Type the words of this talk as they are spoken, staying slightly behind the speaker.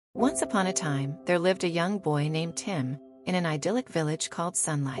Once upon a time, there lived a young boy named Tim in an idyllic village called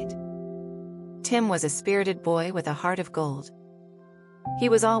Sunlight. Tim was a spirited boy with a heart of gold. He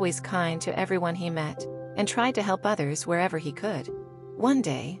was always kind to everyone he met and tried to help others wherever he could. One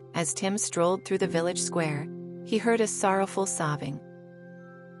day, as Tim strolled through the village square, he heard a sorrowful sobbing.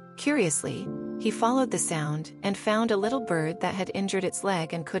 Curiously, he followed the sound and found a little bird that had injured its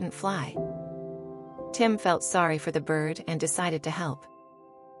leg and couldn't fly. Tim felt sorry for the bird and decided to help.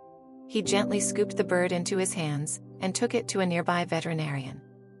 He gently scooped the bird into his hands and took it to a nearby veterinarian.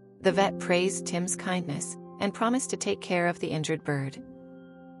 The vet praised Tim's kindness and promised to take care of the injured bird.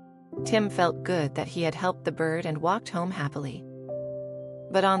 Tim felt good that he had helped the bird and walked home happily.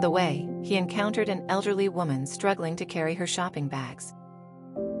 But on the way, he encountered an elderly woman struggling to carry her shopping bags.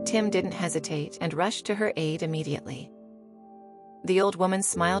 Tim didn't hesitate and rushed to her aid immediately. The old woman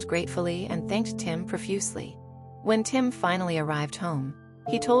smiled gratefully and thanked Tim profusely. When Tim finally arrived home,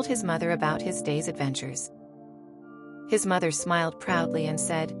 he told his mother about his day's adventures. His mother smiled proudly and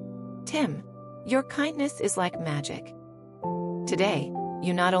said, "Tim, your kindness is like magic. Today,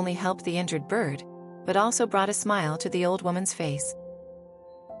 you not only helped the injured bird, but also brought a smile to the old woman's face."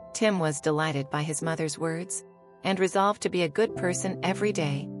 Tim was delighted by his mother's words and resolved to be a good person every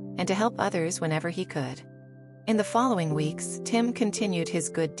day and to help others whenever he could. In the following weeks, Tim continued his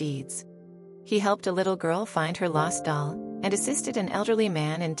good deeds. He helped a little girl find her lost doll and assisted an elderly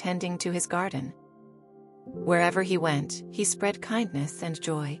man in tending to his garden. Wherever he went, he spread kindness and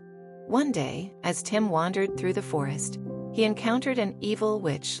joy. One day, as Tim wandered through the forest, he encountered an evil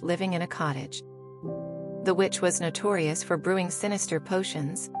witch living in a cottage. The witch was notorious for brewing sinister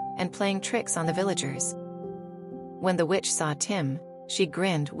potions and playing tricks on the villagers. When the witch saw Tim, she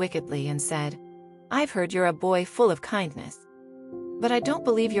grinned wickedly and said, "I've heard you're a boy full of kindness. But I don't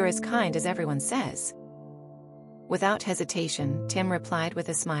believe you're as kind as everyone says." Without hesitation, Tim replied with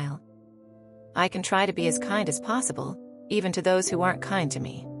a smile, "I can try to be as kind as possible, even to those who aren't kind to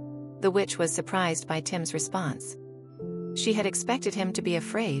me." The witch was surprised by Tim's response. She had expected him to be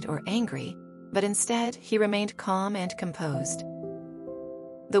afraid or angry, but instead he remained calm and composed.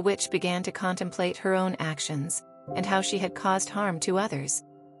 The witch began to contemplate her own actions and how she had caused harm to others.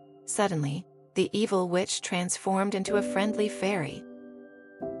 Suddenly, the evil witch transformed into a friendly fairy.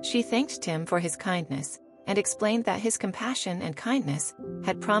 She thanked Tim for his kindness and explained that his compassion and kindness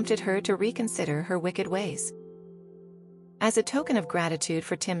had prompted her to reconsider her wicked ways. As a token of gratitude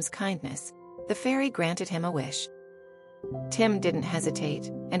for Tim's kindness, the fairy granted him a wish. Tim didn't hesitate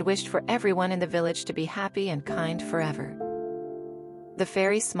and wished for everyone in the village to be happy and kind forever. The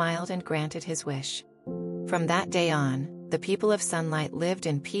fairy smiled and granted his wish. From that day on, the people of Sunlight lived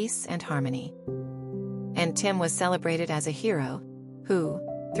in peace and harmony. And Tim was celebrated as a hero who,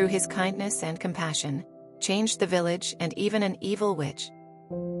 through his kindness and compassion, changed the village and even an evil witch.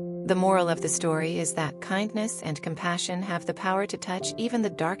 The moral of the story is that kindness and compassion have the power to touch even the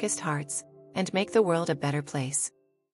darkest hearts and make the world a better place.